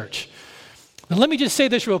this church. And let me just say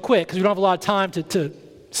this real quick, because we don't have a lot of time to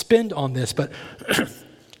spend on this, but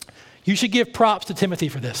you should give props to Timothy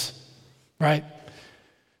for this, right?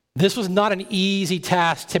 This was not an easy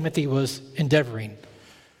task Timothy was endeavoring.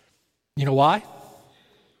 You know why?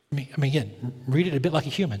 I mean, again, read it a bit like a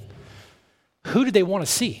human. Who did they want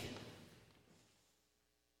to see?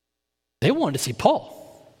 They wanted to see Paul.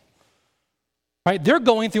 Right? They're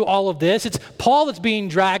going through all of this. It's Paul that's being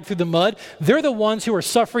dragged through the mud. They're the ones who are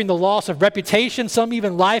suffering the loss of reputation, some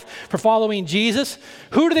even life, for following Jesus.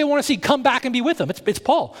 Who do they want to see come back and be with them? It's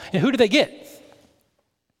Paul. And who do they get?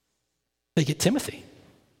 They get Timothy.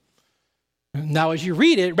 Now, as you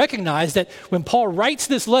read it, recognize that when Paul writes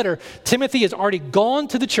this letter, Timothy has already gone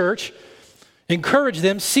to the church, encouraged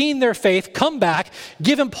them, seen their faith, come back,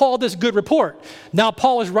 given Paul this good report. Now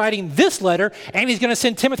Paul is writing this letter, and he's going to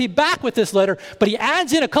send Timothy back with this letter, but he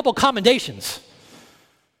adds in a couple commendations.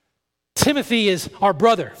 Timothy is our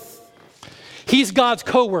brother. He's God's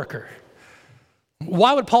co-worker.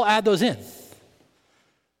 Why would Paul add those in?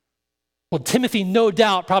 Well, Timothy no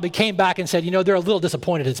doubt probably came back and said, they're a little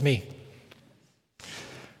disappointed it's me.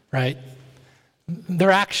 Right?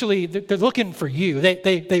 They're looking for you.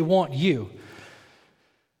 They want you.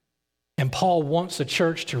 And Paul wants the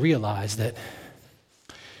church to realize that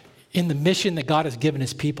in the mission that God has given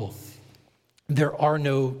his people, there are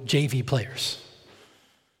no JV players.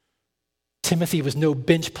 Timothy was no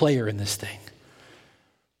bench player in this thing.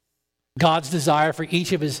 God's desire for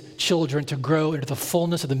each of his children to grow into the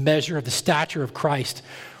fullness of the measure of the stature of Christ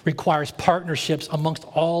requires partnerships amongst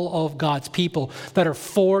all of God's people that are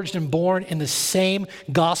forged and born in the same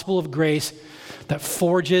gospel of grace that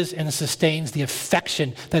forges and sustains the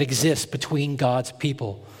affection that exists between God's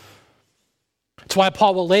people. That's why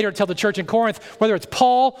Paul will later tell the church in Corinth, whether it's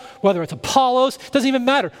Paul, whether it's Apollos, it doesn't even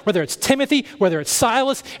matter. Whether it's Timothy, whether it's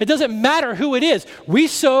Silas, it doesn't matter who it is. We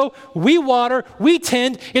sow, we water, we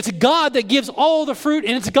tend. It's God that gives all the fruit,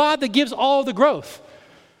 and it's God that gives all the growth.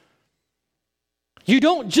 You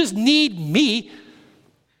don't just need me.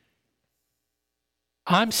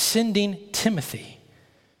 I'm sending Timothy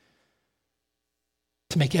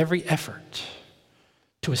to make every effort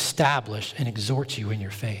to establish and exhort you in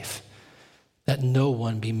your faith, that no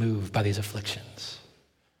one be moved by these afflictions,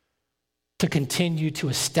 to continue to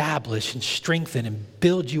establish and strengthen and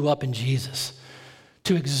build you up in Jesus,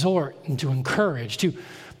 to exhort and to encourage, to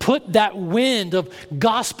put that wind of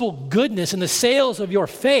gospel goodness in the sails of your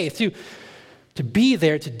faith, to be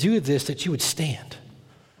there to do this, that you would stand.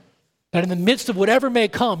 That in the midst of whatever may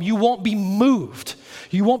come, you won't be moved.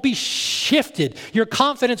 You won't be shifted. Your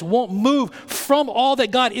confidence won't move from all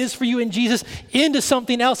that God is for you in Jesus into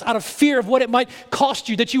something else out of fear of what it might cost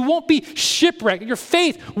you, that you won't be shipwrecked. Your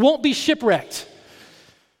faith won't be shipwrecked.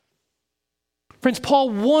 Friends, Paul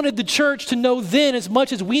wanted the church to know then, as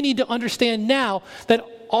much as we need to understand now, that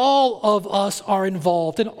all of us are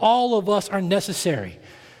involved and all of us are necessary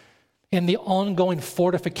in the ongoing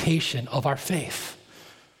fortification of our faith.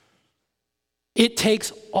 It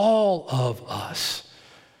takes all of us.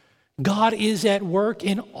 God is at work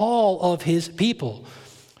in all of his people.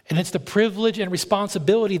 And it's the privilege and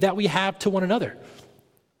responsibility that we have to one another.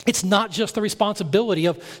 It's not just the responsibility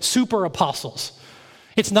of super apostles.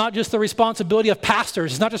 It's not just the responsibility of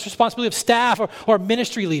pastors. It's not just the responsibility of staff or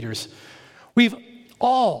ministry leaders. We've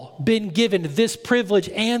all been given this privilege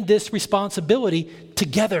and this responsibility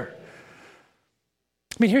together.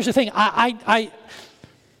 I mean, here's the thing.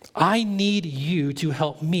 I need you to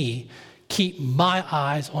help me keep my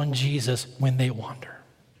eyes on Jesus when they wander.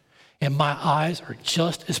 And my eyes are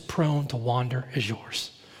just as prone to wander as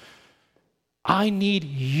yours. I need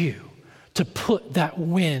you to put that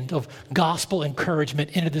wind of gospel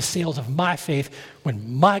encouragement into the sails of my faith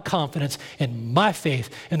when my confidence and my faith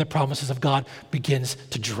in the promises of God begins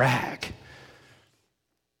to drag.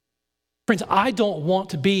 Friends, I don't want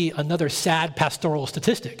to be another sad pastoral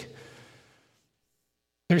statistic.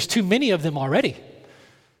 There's too many of them already.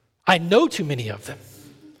 I know too many of them.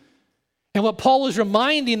 And what Paul is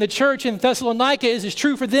reminding the church in Thessalonica is as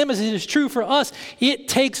true for them as it is true for us. It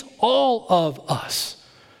takes all of us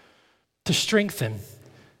to strengthen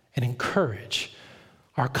and encourage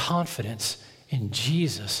our confidence in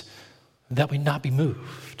Jesus, that we not be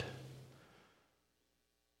moved.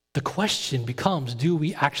 The question becomes, do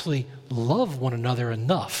we actually love one another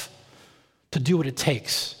enough to do what it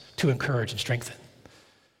takes to encourage and strengthen?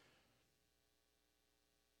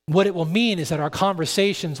 what it will mean is that our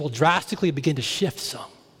conversations will drastically begin to shift some.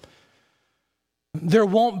 There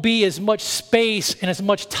won't be as much space and as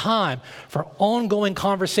much time for ongoing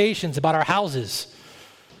conversations about our houses,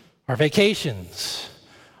 our vacations,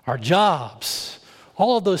 our jobs,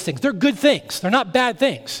 all of those things. They're good things. They're not bad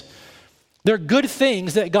things. They're good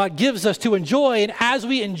things that God gives us to enjoy, and as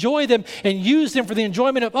we enjoy them and use them for the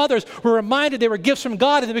enjoyment of others, we're reminded they were gifts from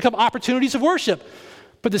God and they become opportunities of worship.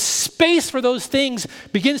 But the space for those things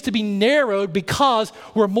begins to be narrowed because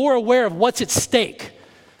we're more aware of what's at stake.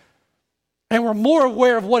 And we're more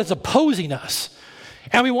aware of what is opposing us.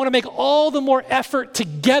 And we want to make all the more effort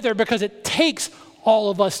together because it takes all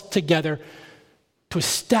of us together to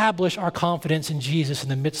establish our confidence in Jesus in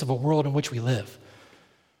the midst of a world in which we live.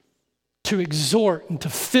 To exhort and to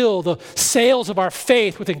fill the sails of our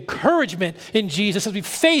faith with encouragement in Jesus as we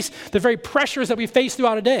face the very pressures that we face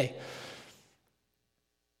throughout a day.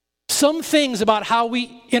 Some things about how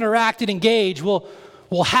we interact and engage will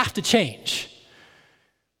have to change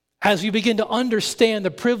as we begin to understand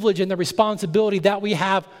the privilege and the responsibility that we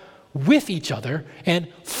have with each other and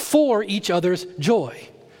for each other's joy.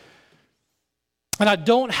 And I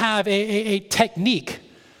don't have a technique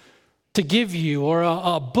to give you or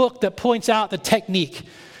a book that points out the technique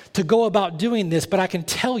to go about doing this, but I can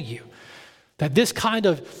tell you that this kind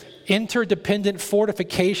of interdependent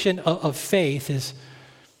fortification of faith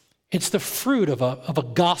it's the fruit of a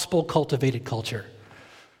gospel-cultivated culture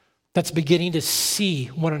that's beginning to see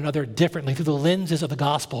one another differently through the lenses of the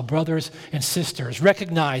gospel, brothers and sisters,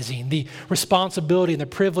 recognizing the responsibility and the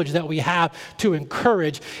privilege that we have to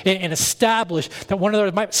encourage and establish that one another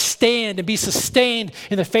might stand and be sustained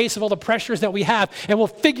in the face of all the pressures that we have, and we'll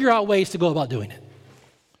figure out ways to go about doing it.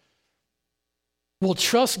 We'll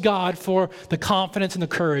trust God for the confidence and the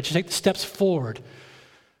courage to take the steps forward,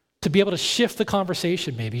 to be able to shift the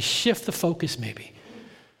conversation maybe, shift the focus maybe,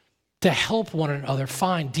 to help one another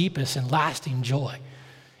find deepest and lasting joy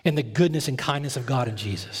in the goodness and kindness of God and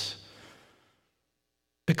Jesus.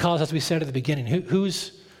 Because as we said at the beginning,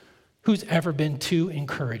 who's ever been too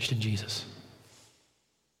encouraged in Jesus?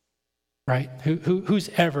 Right? Who's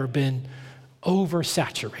ever been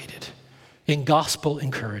oversaturated in gospel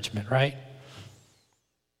encouragement, right?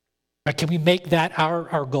 Can we make that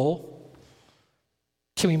our goal?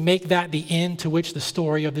 Can we make that the end to which the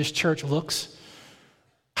story of this church looks?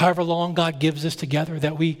 However long God gives us together,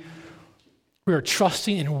 that we are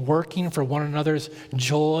trusting and working for one another's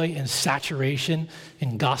joy and saturation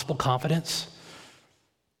in gospel confidence,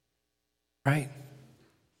 right?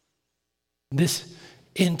 This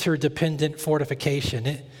interdependent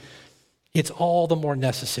fortification, it's all the more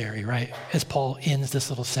necessary, right? As Paul ends this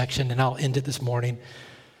little section, and I'll end it this morning,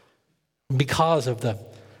 because of the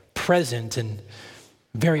present and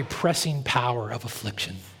very pressing power of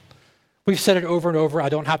affliction. We've said it over and over. I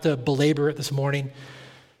don't have to belabor it this morning.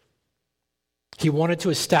 He wanted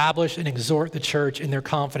to establish and exhort the church in their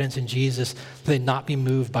confidence in Jesus that they not be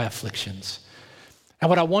moved by afflictions. And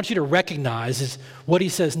what I want you to recognize is what he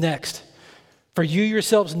says next. For you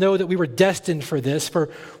yourselves know that we were destined for this. For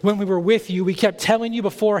when we were with you, we kept telling you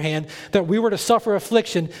beforehand that we were to suffer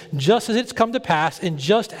affliction just as it's come to pass and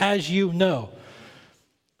just as you know.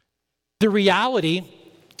 The reality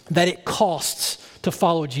that it costs to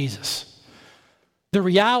follow Jesus. The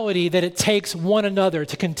reality that it takes one another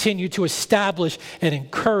to continue to establish and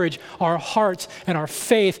encourage our hearts and our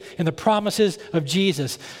faith in the promises of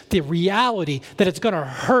Jesus. The reality that it's going to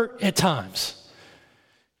hurt at times.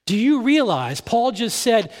 Do you realize Paul just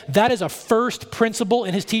said that is a first principle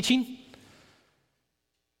in his teaching?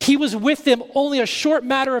 He was with them only a short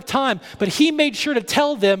matter of time, but he made sure to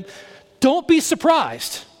tell them, don't be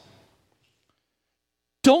surprised.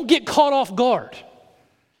 Don't get caught off guard.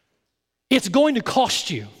 It's going to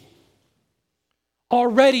cost you.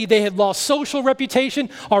 Already they had lost social reputation.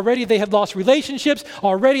 Already they had lost relationships.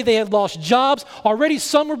 Already they had lost jobs. Already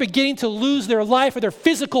some were beginning to lose their life or their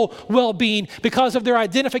physical well-being because of their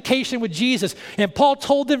identification with Jesus. And Paul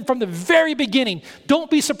told them from the very beginning, don't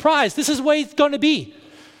be surprised. This is the way it's going to be.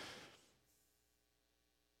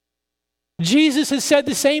 Jesus has said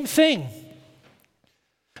the same thing.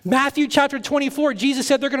 Matthew chapter 24, Jesus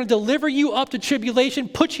said they're going to deliver you up to tribulation,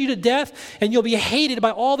 put you to death, and you'll be hated by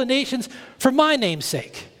all the nations for my name's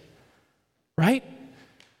sake. Right?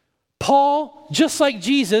 Paul, just like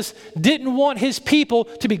Jesus, didn't want his people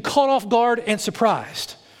to be caught off guard and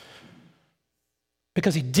surprised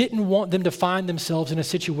because he didn't want them to find themselves in a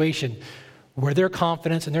situation where their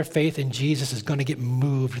confidence and their faith in Jesus is going to get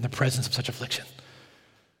moved in the presence of such affliction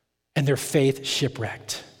and their faith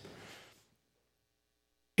shipwrecked.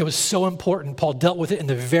 It was so important. Paul dealt with it in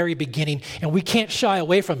the very beginning, and we can't shy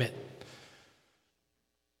away from it.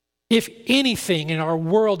 If anything in our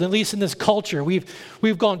world, at least in this culture,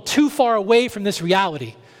 we've gone too far away from this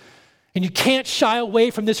reality. And you can't shy away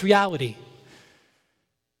from this reality.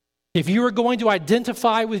 If you are going to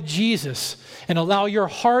identify with Jesus and allow your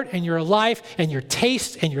heart and your life and your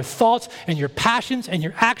tastes and your thoughts and your passions and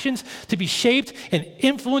your actions to be shaped and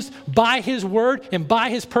influenced by his word and by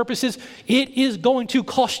his purposes, it is going to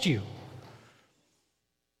cost you.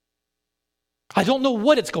 I don't know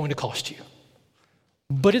what it's going to cost you,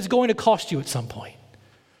 but it's going to cost you at some point.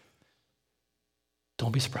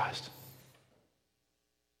 Don't be surprised.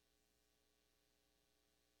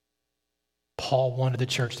 Paul wanted the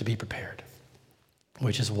church to be prepared,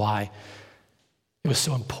 which is why it was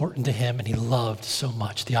so important to him, and he loved so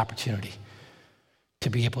much the opportunity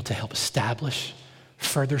to be able to help establish,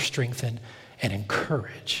 further strengthen, and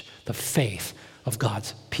encourage the faith of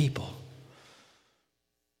God's people.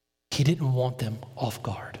 He didn't want them off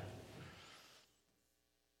guard.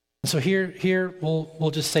 So here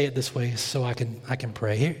we'll just say it this way so I can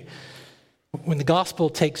pray. Here, when the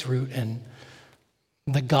gospel takes root and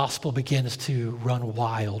the gospel begins to run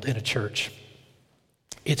wild in a church,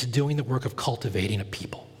 it's doing the work of cultivating a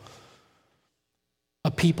people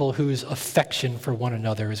whose affection for one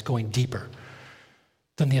another is going deeper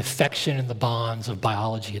than the affection and the bonds of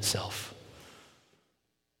biology itself.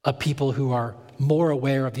 A people who are more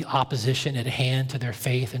aware of the opposition at hand to their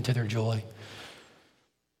faith and to their joy.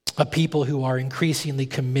 A people who are increasingly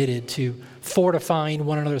committed to fortifying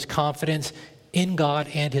one another's confidence in God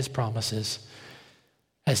and his promises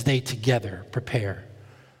as they together prepare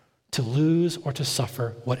to lose or to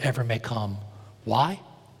suffer whatever may come. Why?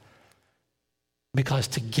 Because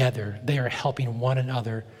together they are helping one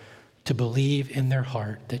another to believe in their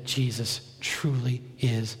heart that Jesus truly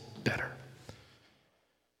is better.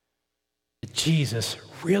 That Jesus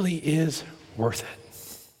really is worth it.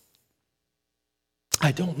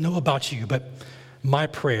 I don't know about you, but my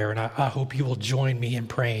prayer, and I hope you will join me in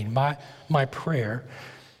praying, my prayer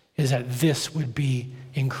is that this would be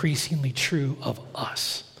increasingly true of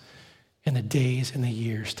us in the days and the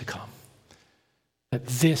years to come. That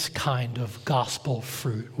this kind of gospel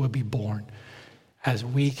fruit would be born as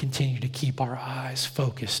we continue to keep our eyes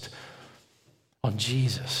focused on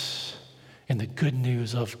Jesus and the good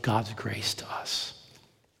news of God's grace to us.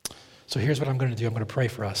 So here's what I'm going to do. I'm going to pray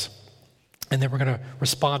for us. And then we're going to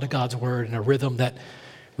respond to God's word in a rhythm that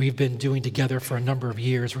we've been doing together for a number of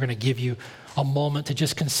years. We're going to give you a moment to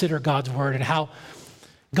just consider God's word and how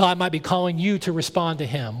God might be calling you to respond to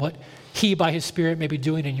him, what he by his Spirit may be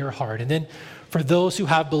doing in your heart. And then for those who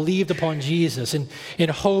have believed upon Jesus and in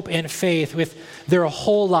hope and faith with their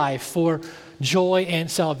whole life for joy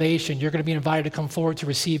and salvation, you're going to be invited to come forward to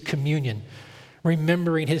receive communion,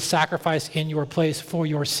 remembering his sacrifice in your place for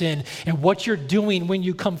your sin. And what you're doing when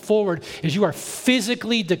you come forward is you are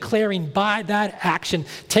physically declaring by that action,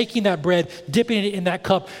 taking that bread, dipping it in that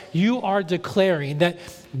cup, you are declaring that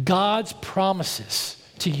God's promises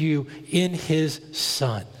to you in his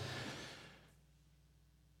Son.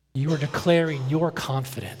 You are declaring your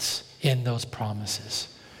confidence in those promises.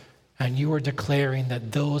 And you are declaring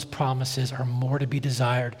that those promises are more to be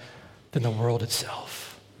desired than the world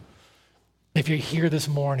itself. If you're here this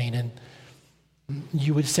morning and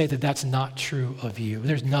you would say that that's not true of you,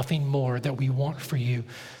 there's nothing more that we want for you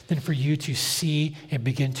than for you to see and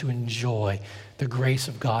begin to enjoy the grace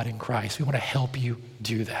of God in Christ. We want to help you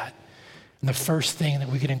do that. And the first thing that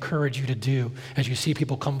we can encourage you to do as you see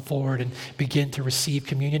people come forward and begin to receive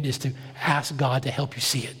communion is to ask God to help you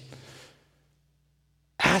see it.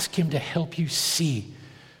 Ask him to help you see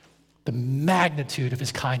the magnitude of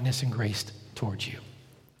his kindness and grace towards you.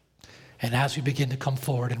 And as we begin to come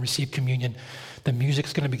forward and receive communion, the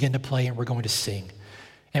music's going to begin to play and we're going to sing.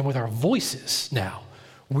 And with our voices now,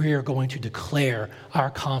 we are going to declare our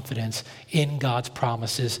confidence in God's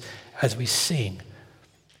promises as we sing.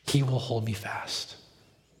 He will hold me fast.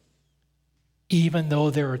 Even though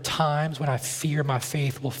there are times when I fear my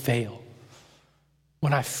faith will fail,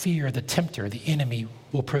 when I fear the tempter, the enemy,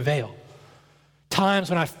 will prevail, times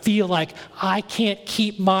when I feel like I can't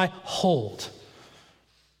keep my hold,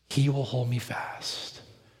 he will hold me fast.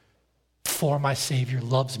 For my Savior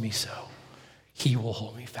loves me so, he will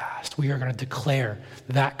hold me fast. We are going to declare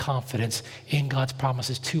that confidence in God's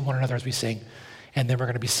promises to one another as we sing, and then we're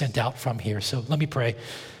going to be sent out from here. So let me pray,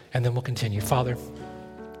 and then we'll continue. Father,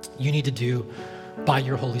 you need to do by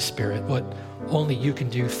your Holy Spirit what only you can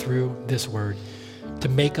do through this word to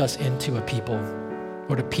make us into a people,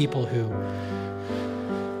 or to people who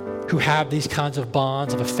have these kinds of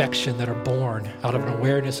bonds of affection that are born out of an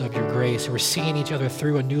awareness of your grace, who are seeing each other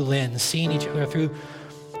through a new lens, seeing each other through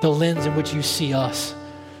the lens in which you see us,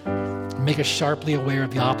 Make us sharply aware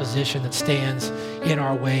of the opposition that stands in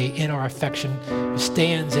our way, in our affection, who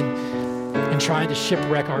stands in trying to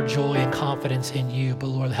shipwreck our joy and confidence in you. But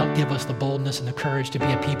Lord, help give us the boldness and the courage to be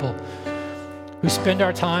a people who spend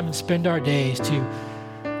our time and spend our days to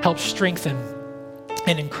help strengthen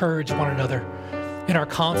and encourage one another in our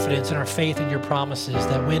confidence and our faith in your promises,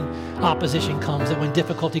 that when opposition comes, that when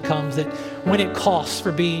difficulty comes, that when it costs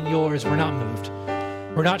for being yours, we're not moved.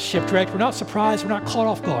 We're not shipwrecked. We're not surprised. We're not caught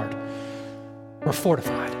off guard. We're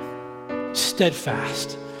fortified,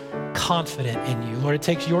 steadfast, confident in you. Lord, it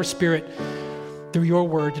takes your Spirit through your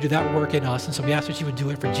word to do that work in us. And so we ask that you would do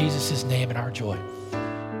it for Jesus' name and our joy.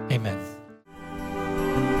 Amen.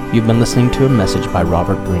 You've been listening to a message by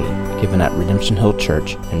Robert Greene, given at Redemption Hill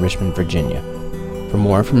Church in Richmond, Virginia. For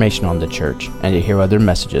more information on the church and to hear other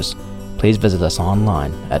messages, please visit us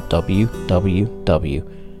online at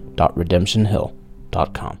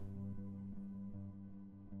www.redemptionhill.com.